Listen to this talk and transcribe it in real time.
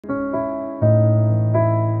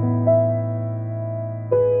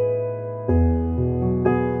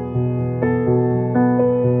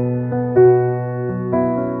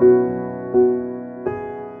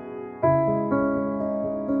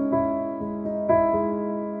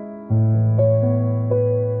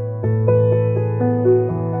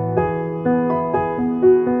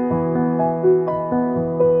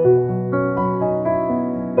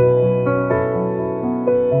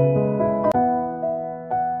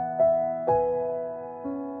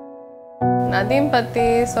Nadeem பத்தி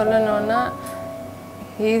சொல்லணும்னா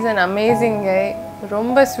he is an amazing guy.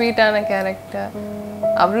 ரொம்ப ஸ்வீட்டான கேரக்டர்.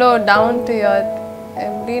 அவ்வளோ டவுன் டு எர்த்.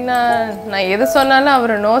 எப்படின்னா நான் எது சொன்னாலும்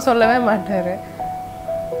அவர் நோ சொல்லவே மாட்டார்.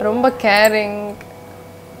 ரொம்ப கேரிங்.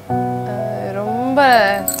 ரொம்ப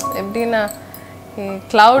எப்படின்னா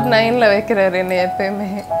cloud 9ல வைக்கிறார் என்னை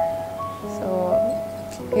எப்பயுமே. So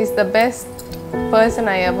he is the best person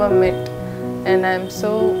I ever met and I am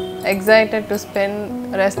so excited to spend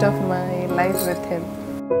rest of my life with him.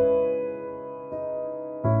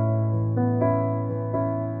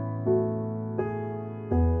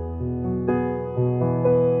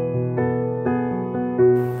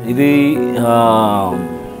 ఇది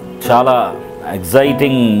చాలా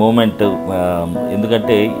ఎగ్జైటింగ్ మూమెంట్.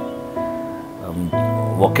 ఎందుకంటే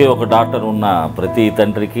ఒకే ఒక డాక్టర్ ఉన్న ప్రతి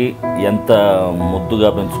తండ్రికి ఎంత ముద్దుగా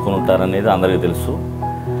పెంచుకుని ఉంటారనేది అందరికీ తెలుసు.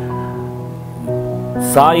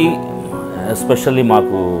 సాయి ఎస్పెషల్లీ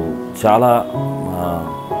మాకు చాలా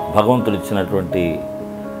భగవంతుడు ఇచ్చినటువంటి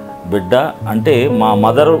బిడ్డ. అంటే మా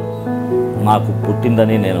మదరు నాకు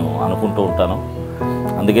పుట్టిందని నేను అనుకుంటూ ఉంటాను.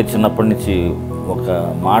 అందుకే చిన్నప్పటి నుంచి ఒక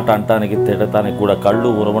మాట అంటానికి తిట్టడానికి కూడా కళ్ళు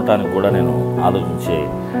ఉరమటానికి కూడా నేను ఆలోచించే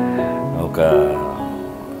ఒక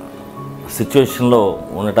సిచ్యువేషన్లో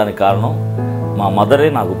ఉండటానికి కారణం మా మదరే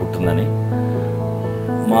నాకు పుట్టిందని.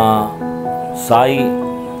 మా సాయి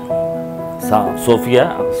సోఫియా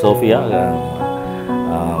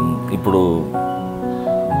ఇప్పుడు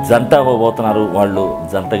జంట అవ్వబోతున్నారు. వాళ్ళు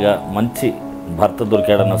జంటగా మంచి భర్త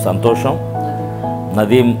దొరికాడన్న సంతోషం.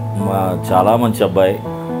 నదీం చాలా మంచి అబ్బాయి.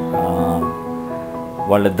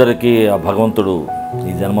 వాళ్ళిద్దరికీ ఆ భగవంతుడు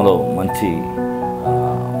ఈ జన్మలో మంచి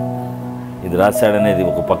ఇది రాశాడనేది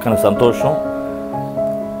ఒక పక్కన సంతోషం.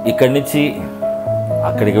 ఇక్కడి నుంచి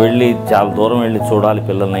అక్కడికి వెళ్ళి చాలా దూరం వెళ్ళి చూడాలి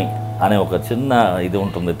పిల్లల్ని అనే ఒక చిన్న ఇది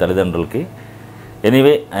ఉంటుంది తల్లిదండ్రులకి.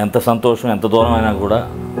 ఎనీవే ఎంత సంతోషం ఎంత దూరం అయినా కూడా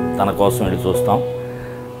తన కోసం వెళ్ళి చూస్తాం.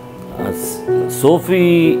 సోఫీ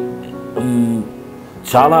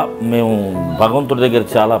చాలా మేము భగవంతుడి దగ్గర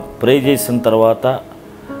చాలా ప్రే చేసిన తర్వాత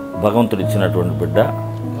భగవంతుడు ఇచ్చినటువంటి బిడ్డ,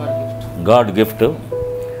 God gift.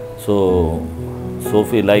 So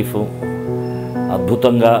Sophie life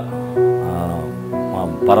అద్భుతంగా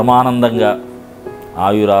పరమానందంగా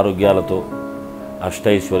ఆయురారోగ్యాలతో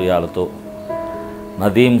అష్టైశ్వర్యాలతో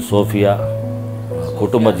నదీం సోఫియా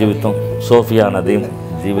కుటుంబ జీవితం, సోఫియా నదీం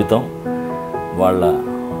జీవితం వాళ్ళ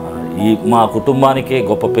మా కుటుంబానికే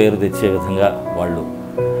గొప్ప పేరు తెచ్చే విధంగా వాళ్ళు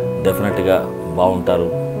డెఫినెట్గా బాగుంటారు.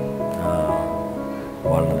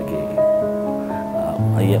 వాళ్ళకి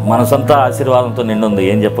మనసంతా ఆశీర్వాదంతో నిండుంది.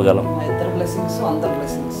 ఏం చెప్పగలం?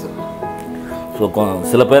 ஸோ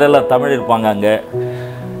சில பேரெல்லாம் தமிழ் இருப்பாங்க. அங்கே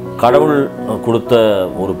கடவுள் கொடுத்த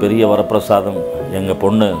ஒரு பெரிய வரப்பிரசாதம் எங்கள்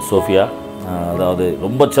பொண்ணு சோஃபியா. அதாவது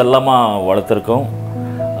ரொம்ப செல்லமாக வளர்த்துருக்கோம்.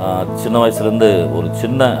 சின்ன வயசுலேருந்து ஒரு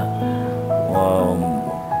சின்ன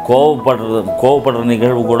கோவப்படுற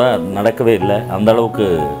நிகழ்வு கூட நடக்கவே இல்லை. அந்தளவுக்கு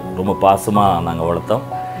ரொம்ப பாசமாக நாங்கள் வளர்த்தோம்.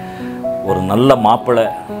 ஒரு நல்ல மாப்பிள்ளை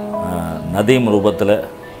நதீம் ரூபத்தில்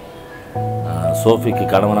சோஃபிக்கு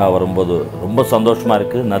கணவனாக வரும்போது ரொம்ப சந்தோஷமாக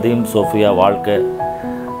இருக்குது. நதீம் சோஃபியா வாழ்க்கை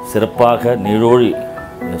சிறப்பாக நீழோழி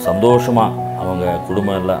சந்தோஷமாக அவங்க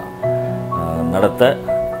குடும்பம் எல்லாம் நடத்த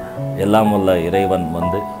எல்லாம் வல்ல இறைவன்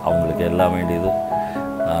வந்து அவங்களுக்கு எல்லாம் வேண்டியது.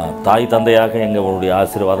 தாய் தந்தையாக எங்களுடைய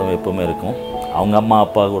ஆசீர்வாதம் எப்பவுமே இருக்கும். அவங்க அம்மா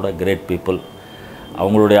அப்பா கூட கிரேட் பீப்புள்.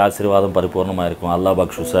 அவங்களுடைய ஆசீர்வாதம் பரிபூர்ணமாக இருக்கும். அல்லா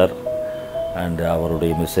பக்ஷு சார் அண்ட்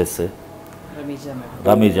அவருடைய மிஸ்ஸஸ்ஸு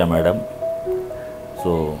ரமீஜா மேடம்.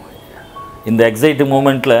 ஸோ இந்த எக்ஸைட்டிங்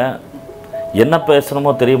மூமெண்ட்டில் என்ன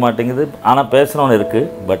பேசணுமோ தெரிய மாட்டேங்குது. ஆனால் பேசணும்னு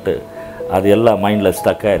இருக்குது. பட்டு அது எல்லாம் மைண்டில்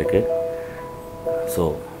ஸ்டக்காக இருக்குது. So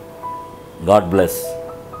God plus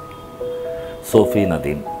Sophie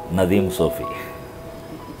Nadeem Sophie.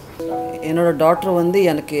 என்னோடய டாக்டர் வந்து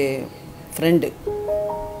எனக்கு friend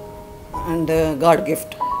and God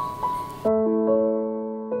gift.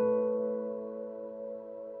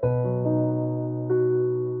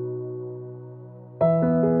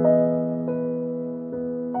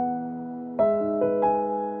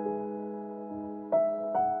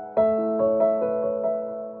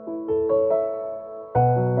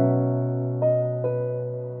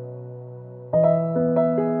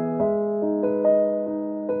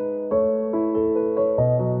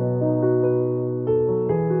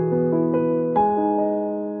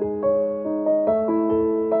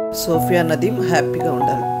 Sofia Nadeem హ్యాపీగా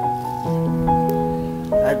ఉండాలి.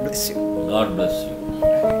 God bless you. God bless you.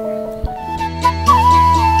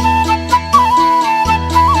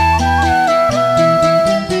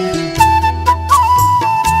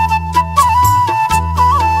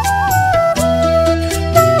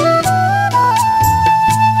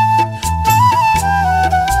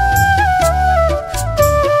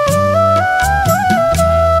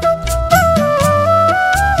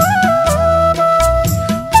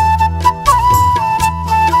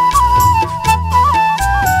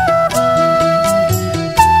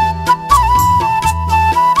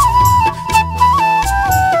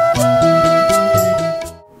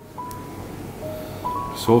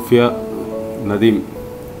 Sofia Nadeem,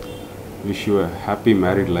 wish you a happy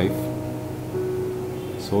married life.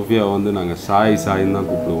 Sofia வந்து நாங்கள் சாயின்னு தான்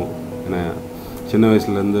கூப்பிடுவோம். ஏன்னா சின்ன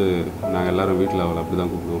வயசுலேருந்து நாங்கள் எல்லோரும் வீட்டில் அவளை அப்படி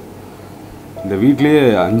தான் கூப்பிடுவோம். இந்த வீட்லேயே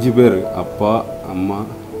 5 பேர், அப்பா, அம்மா,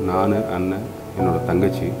 நான், அண்ணன், என்னோடய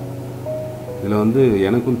தங்கச்சி. இதில் வந்து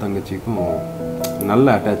எனக்கும் தங்கச்சிக்கும் நல்ல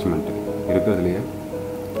அட்டாச்மெண்ட்டு இருக்கிறதுலையே.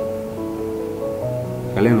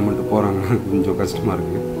 கல்யாணம் பண்ணிட்டு போகிறாங்க, கொஞ்சம் கஷ்டமாக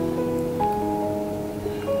இருக்குது.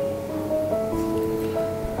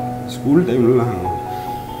 ஸ்கூல் டைம்லாம்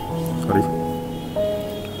சாரி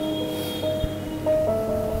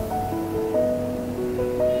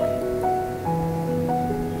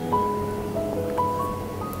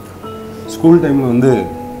ஸ்கூல் டைமில் வந்து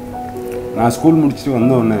நான் ஸ்கூல் முடிச்சுட்டு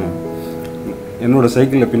வந்தோடனே என்னோடய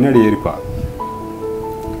சைக்கிளில் பின்னாடி ஏறிப்பா.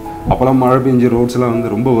 அப்போல்லாம் மழை பெஞ்சு ரோட்ஸ்லாம்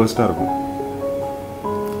வந்து ரொம்ப வேர்ஸ்ட்டாக இருக்கும்.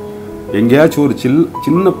 எங்கேயாச்சும் ஒரு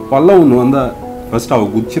சின்ன பள்ளம் ஒன்று வந்தால் ஃபஸ்ட்டு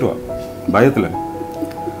அவள் குதிச்சிருவா பயத்தில்.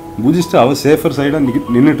 குதிச்சுட்டு அவள் சேஃபர் சைடாக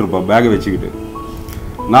நின்றுட்டுருப்பா பேக்கை வச்சுக்கிட்டு.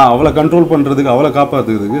 நான் அவளை கண்ட்ரோல் பண்ணுறதுக்கு, அவளை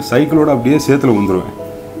காப்பாற்றுறதுக்கு சைக்கிளோடு அப்படியே சேத்துல உந்துருவேன்.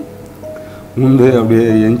 உந்து அப்படியே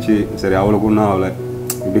எஞ்சி சரி அவளை கொண்டா அவளை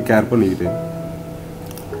இப்படி கேர் பண்ணிக்கிட்டு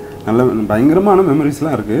நல்ல பயங்கரமான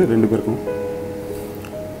மெமரிஸ்லாம் இருக்குது 2 பேருக்கும்.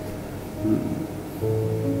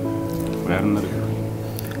 வேற என்ன இருக்கு?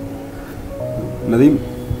 நதீம்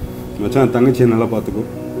மச்சான், தங்கச்சியை நல்லா பார்த்துக்கோ.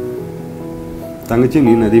 தங்கச்சி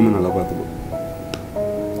நீ நதீமை நல்லா பார்த்துக்கோ.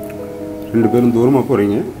 2 பேரும் தூரமாக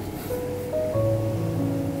போகிறீங்க.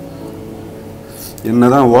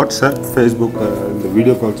 என்னதான் வாட்ஸ்அப், ஃபேஸ்புக் இந்த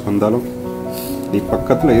வீடியோ கால்ஸ் வந்தாலும் நீ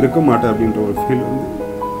பக்கத்தில் இருக்க மாட்டே அப்படின்ற ஒரு ஃபீல் வந்து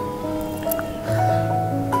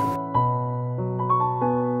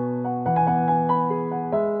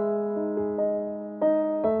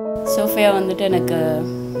சோஃபியா வந்துட்டு எனக்கு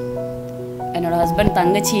என்னோடய ஹஸ்பண்ட்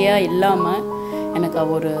தங்கச்சியாக இல்லாமல் எனக்கு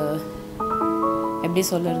ஒரு எப்படி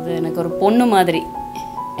சொல்கிறது, எனக்கு ஒரு பொண்ணு மாதிரி,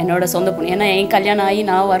 என்னோட சொந்த பொண்ணு. ஏன்னா என் கல்யாணம் ஆகி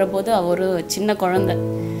நான் வரும்போது அவள் ஒரு சின்ன குழந்தை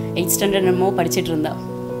 8th ஸ்டாண்டர்ட் என்னமோ படிச்சுட்டு இருந்தா.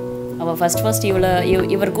 அவள் ஃபஸ்ட்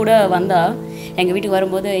இவர் கூட வந்தா. எங்கள் வீட்டுக்கு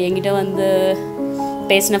வரும்போது என்கிட்ட வந்து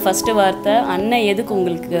பேசின ஃபஸ்ட்டு வார்த்தை, அண்ணன் எதுக்கு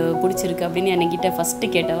உங்களுக்கு பிடிச்சிருக்கு அப்படின்னு என்கிட்ட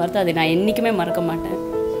ஃபஸ்ட்டு கேட்ட வார்த்தை. அதை நான் என்றைக்குமே மறக்க மாட்டேன்.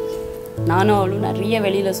 நானும் அவளும் நிறைய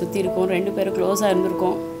வெளியில் சுற்றி இருக்கோம். 2 பேரும் க்ளோஸாக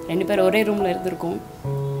இருந்திருக்கோம். 2 பேரும் ஒரே ரூமில் இருந்திருக்கோம்.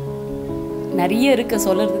 நிறைய இருக்குது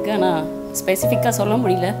சொல்கிறதுக்கு, ஆனால் ஸ்பெசிஃபிக்காக சொல்ல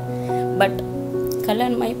முடியல. பட்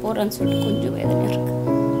கல்யாணமாகி போகிறான்னு சொல்லிட்டு கொஞ்சம் வேதனையாக இருக்குது.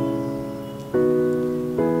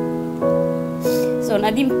 ஸோ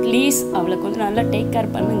நதீம் ப்ளீஸ் அவளை கொஞ்சம் நல்லா டேக்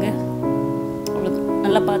கேர் பண்ணுங்கள். அவளுக்கு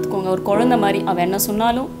நல்லா பார்த்துக்கோங்க. ஒரு குழந்தை மாதிரி அவள் என்ன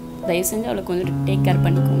சொன்னாலும் தயவு செஞ்சு அவளை கொஞ்சம் டேக் கேர்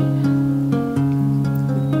பண்ணிக்கோங்க.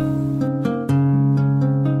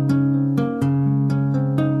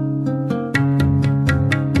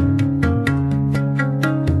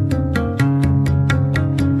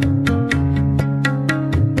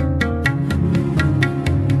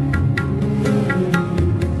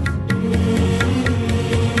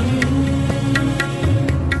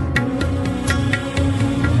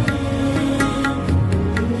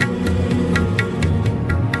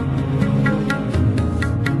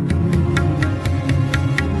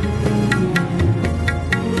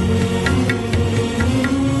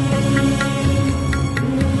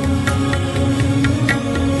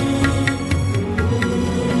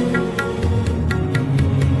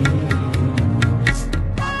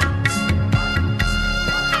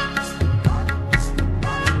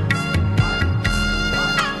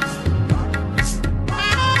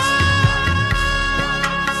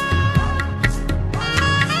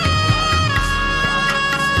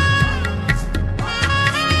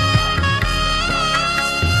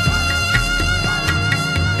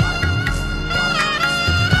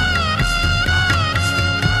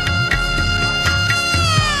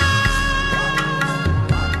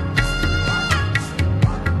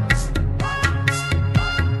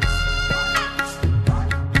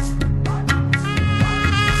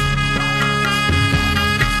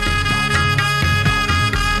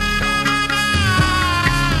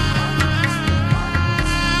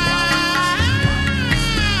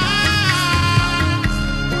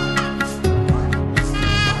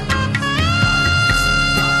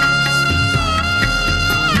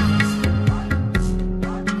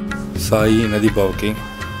 సాయి నది బావకి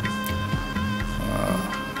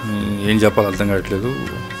ఏం చెప్పాలి అర్థం కావట్లేదు.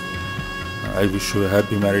 I wish you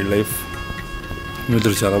happy married life. మీ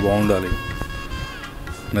ఇద్దరు చాలా బాగుండాలి.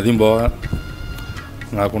 నదీం బావ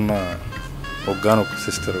నాకున్న ఒక్కగానొక్క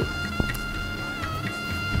సిస్టరు.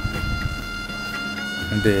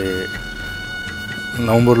 అంటే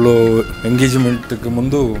నవంబర్లో ఎంగేజ్మెంట్కి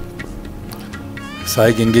ముందు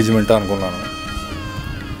సాయికి ఎంగేజ్మెంట్ అనుకున్నాను.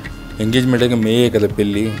 ఎంగేజ్మెంట్ అయితే మే కదా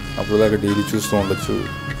పెళ్ళి, అప్పుడు దాకా డైలీ చూస్తూ ఉండొచ్చు.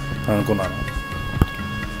 అనుకున్నాను.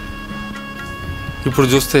 ఇప్పుడు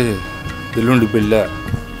చూస్తే ఎల్లుండి పెళ్ళ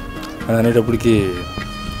అని అనేటప్పటికీ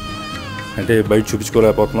అంటే బయట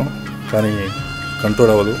చూపించుకోలేకపోతున్నాం, కానీ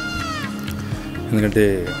కంట్రోల్ అవ్వదు. ఎందుకంటే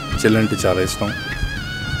చెల్లంటే చాలా ఇష్టం,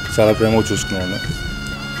 చాలా ప్రేమగా చూసుకున్నాను.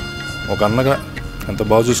 ఒక అన్నగా ఎంత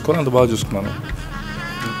బాగా చూసుకోవాలో అంత బాగా చూసుకున్నాను.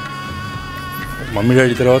 మమ్మీ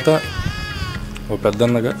డాడీ తర్వాత ఒక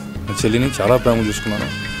పెద్దన్నగా నా చెల్లిని చాలా ప్రేమగా చూసుకున్నాను.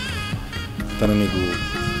 తను నీకు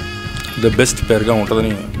ద బెస్ట్ పేరుగా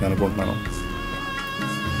ఉంటుందని నేను అనుకుంటున్నాను.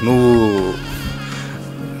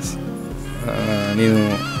 నేను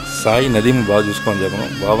సాయి నదీం బాగా చూసుకోని చెప్పను,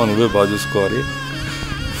 బాబా నువ్వే బాగా చూసుకోవాలి,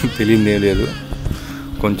 తెలియదే లేదు,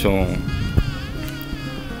 కొంచెం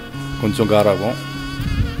గారాబం,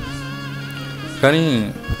 కానీ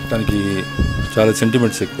తనకి చాలా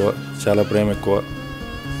సెంటిమెంట్స్ ఎక్కువ, చాలా ప్రేమ ఎక్కువ.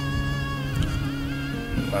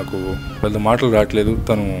 నాకు పెద్ద మాటలు రావట్లేదు.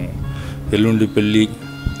 తను ఎల్లుండి పెళ్ళి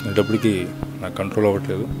అనేటప్పటికీ నాకు కంట్రోల్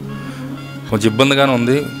అవ్వట్లేదు. కొంచెం ఇబ్బందిగానే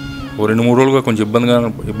ఉంది. ఓ 2-3 రోజులుగా కొంచెం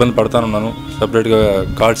ఇబ్బంది పడతానున్నాను. సపరేట్గా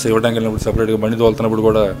కార్డ్స్ ఇవ్వడానికి వెళ్ళినప్పుడు, సపరేట్గా బండి తోలుతున్నప్పుడు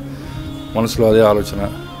కూడా మనసులో అదే ఆలోచన,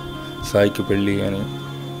 సాయికి పెళ్ళి అని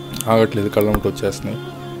ఆగట్లేదు, కళ్ళమ్మటి వచ్చేస్తున్నాయి.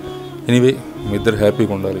 ఎనీవే మీ ఇద్దరు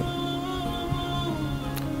హ్యాపీగా ఉండాలి.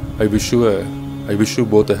 I wish you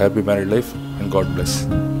both a happy married life and God bless.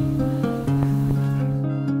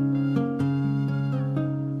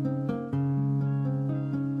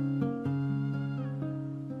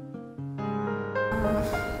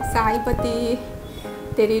 Sai பற்றி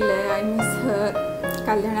தெரியல. I miss her.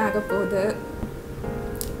 கல்யாணம் ஆக போகுது.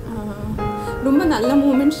 ரொம்ப நல்ல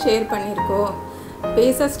மூமெண்ட்ஸ் ஷேர் பண்ணியிருக்கோம்.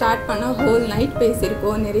 பேச ஸ்டார்ட் பண்ண ஹோல் நைட்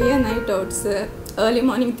பேசியிருக்கோம். நிறைய night outs, early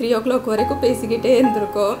morning 3 o'clock வரைக்கும் பேசிக்கிட்டே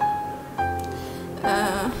இருந்திருக்கோம்.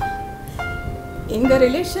 எங்கள்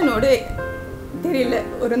ரிலேஷனோட தெரியல,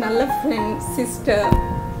 ஒரு நல்ல ஃப்ரெண்ட், சிஸ்டர்,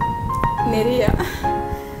 நிறைய.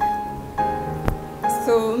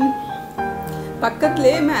 ஸோ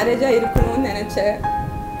பக்கத்துலேயே மேரேஜாக இருக்கணும்னு நினச்சேன்,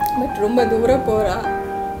 பட் ரொம்ப தூரம் போகிறா.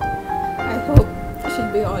 I hope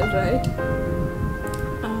she'll be all right.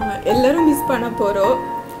 எல்லோரும் மிஸ் பண்ண போகிறோம்.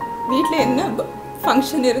 வீட்டில் என்ன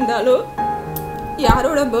ஃபங்க்ஷன் இருந்தாலும்,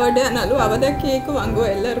 யாரோட பர்த்டே ஆனாலும் அவள் தான் கேக்கு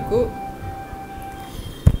வாங்குவோம் எல்லாருக்கும்.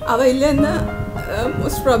 அவள் இல்லைன்னா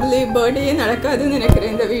மோஸ்ட் ப்ராபப்லி பர்த்டே நடக்காதுன்னு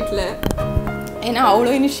நினைக்கிறேன் இந்த வீட்டில். ஏன்னா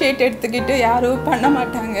அவ்வளோ இனிஷியேட் எடுத்துக்கிட்டு யாரும் பண்ண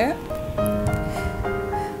மாட்டாங்க.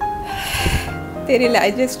 தெரியல. I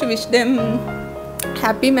just wish them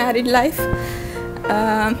happy married life.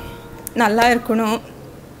 நல்லா இருக்கணும்,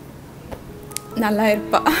 நல்லா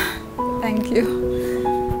இருப்பா. థ్యాంక్యూ.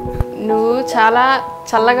 నువ్వు చాలా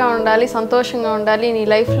చల్లగా ఉండాలి, సంతోషంగా ఉండాలి, నీ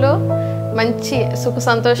లైఫ్లో మంచి సుఖ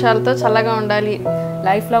సంతోషాలతో చల్లగా ఉండాలి.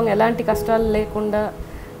 లైఫ్ లాంగ్ ఎలాంటి కష్టాలు లేకుండా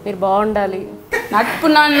మీరు బాగుండాలి.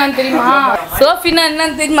 నడుపునా అన్నాను தெரியுமா, సోఫినా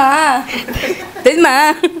అన్నాను தெரியுமா,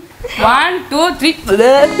 1 2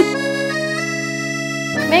 3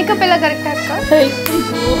 மேக்கப் எல்லாம் கரெக்டாக இருக்கா?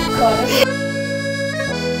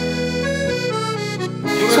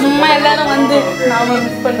 சும்மா எல்லாரும் வந்து நான்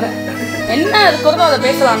மிஸ் பண்ணுறேன். என்ன இருக்கிறதோ அதை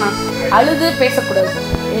பேசலாம்ண்ணா, அழுது பேசக்கூடாது.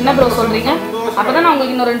 என்ன ப்ரோ சொல்கிறீங்க? அப்போ தான் நான்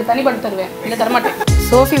உங்களுக்கு இன்னும் 2 தனிப்பட்டு தருவேன், இல்லை தரமாட்டேன்.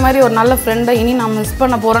 சோஃபி மாதிரி ஒரு நல்ல ஃப்ரெண்டை இனி நான் மிஸ்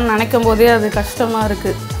பண்ண போகிறேன்னு நினைக்கும் போதே அது கஷ்டமாக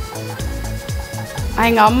இருக்குது.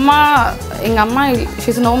 எங்கள் அம்மா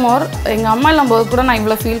ஷீஸ் நோ மோர். எங்கள் அம்மா இல்லாம்போது கூட நான்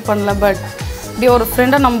இவ்வளோ ஃபீல் பண்ணல. பட் இப்படி ஒரு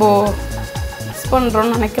ஃப்ரெண்டை நம்ம மிஸ்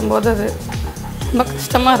பண்ணுறோன்னு நினைக்கும் போது அது ரொம்ப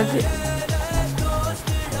கஷ்டமாக இருக்குது.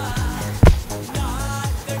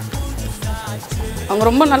 அவங்க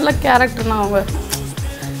ரொம்ப நல்ல கேரக்டர்னா, அவங்க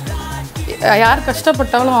யார்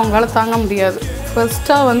கஷ்டப்பட்டாலும் அவங்களால தாங்க முடியாது,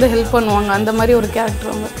 ஃபர்ஸ்ட்டாக வந்து ஹெல்ப் பண்ணுவாங்க. அந்த மாதிரி ஒரு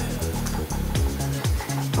கேரக்டர்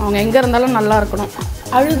அவங்க எங்கே இருந்தாலும் நல்லா இருக்கணும்.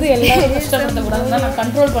 அழுது எல்லாரும் கஷ்டப்படுத்தக்கூடாதுன்னு தான் நான்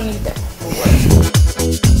கண்ட்ரோல் பண்ணிக்கிட்டேன்.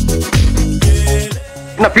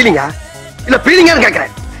 என்ன ஃபீலிங்கா? இல்லை ஃபீலிங்கான்னு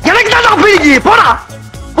கேட்குறேன். எனக்கு தான் ஃபீலிங்.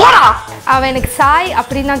 போடா. அவள் எனக்கு சாய்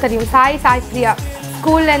அப்படின்னு தான் தெரியும். சாய் பிரியா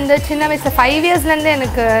ஸ்கூல்லேருந்து சின்ன வயசில் 5 இயர்ஸ்லேருந்து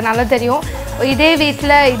எனக்கு நல்லா தெரியும். இதே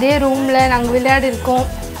வீட்டில் இதே ரூமில் நாங்கள் விளையாடி இருக்கோம்,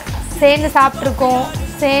 சேர்ந்து சாப்பிட்ருக்கோம்,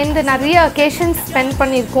 சேர்ந்து நிறைய அக்கேஷன்ஸ் ஸ்பெண்ட்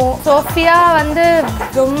பண்ணியிருக்கோம். சோஃபியா வந்து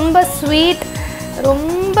ரொம்ப ஸ்வீட்,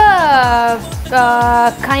 ரொம்ப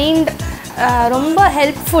கைண்ட், ரொம்ப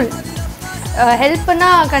ஹெல்ப்ஃபுல்.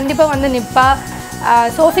 ஹெல்ப்னா கண்டிப்பாக வந்து நிற்பா.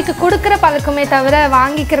 சோஃபிக்கு கொடுக்குற பழக்கமே தவிர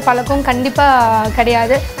வாங்கிக்கிற பழக்கம் கண்டிப்பாக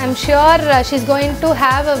கிடையாது. I'm sure she is going to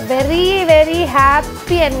have a very very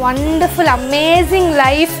happy and wonderful amazing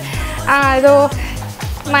life. அதோ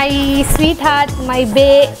my sweet heart, my pay,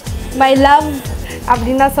 my love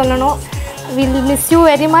அப்படின்னு தான் சொல்லணும். Will miss you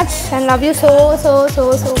very much and love you so so so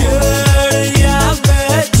so.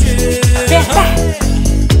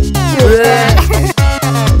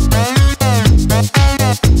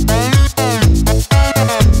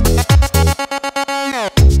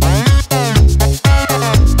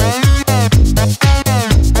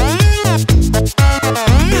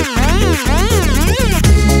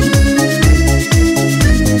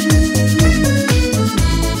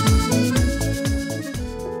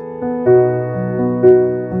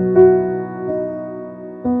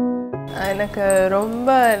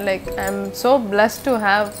 like I'm so blessed to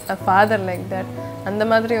have a father like that. அந்த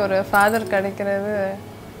மாதிரி ஒரு father கிடைக்கிறது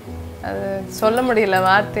அது சொல்ல முடியல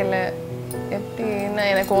வார்த்தையில். எப்படின்னா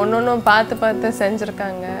எனக்கு ஒன்றும் பார்த்து பார்த்து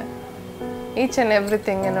செஞ்சுருக்காங்க ஈச் அண்ட் எவ்ரி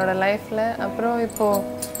திங் என்னோடய லைஃப்பில். அப்புறம்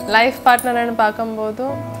இப்போது லைஃப் பார்ட்னர்னு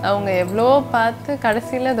பார்க்கும்போதும் அவங்க எவ்வளோ பார்த்து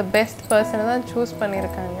கடைசியில் த பெஸ்ட் பர்சனை தான் சூஸ்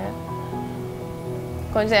பண்ணியிருக்காங்க.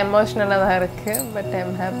 கொஞ்சம் எமோஷ்னலாக தான் இருக்குது, பட்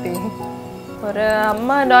ஐம் ஹாப்பி. ஒரு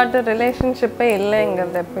அம்மா டாட்டர் ரிலேஷன்ஷிப்பே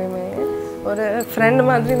இல்லைங்கிறது எப்பயுமே ஒரு ஃப்ரெண்ட்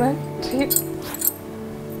மாதிரி தான் ட்ரீட்.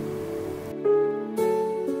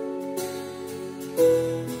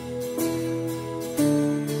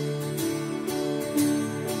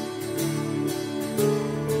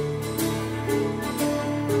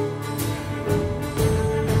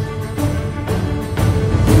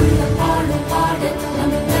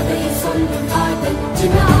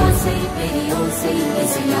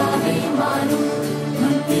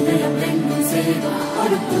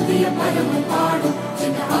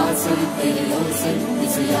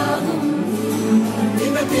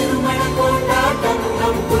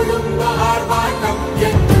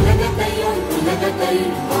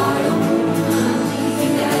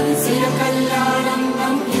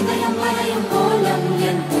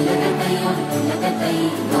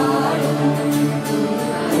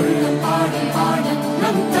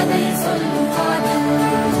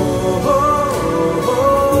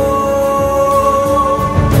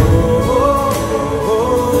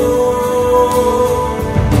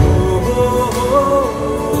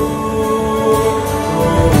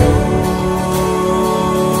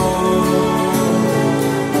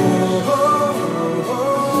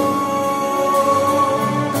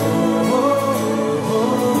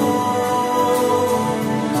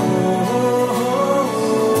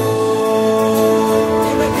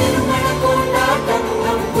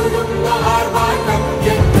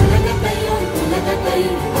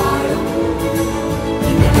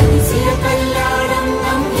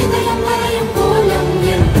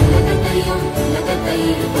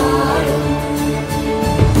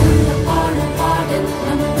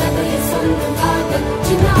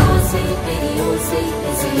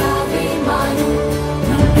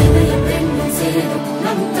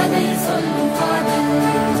 நம் கதையை சொல்லும்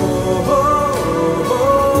காதல்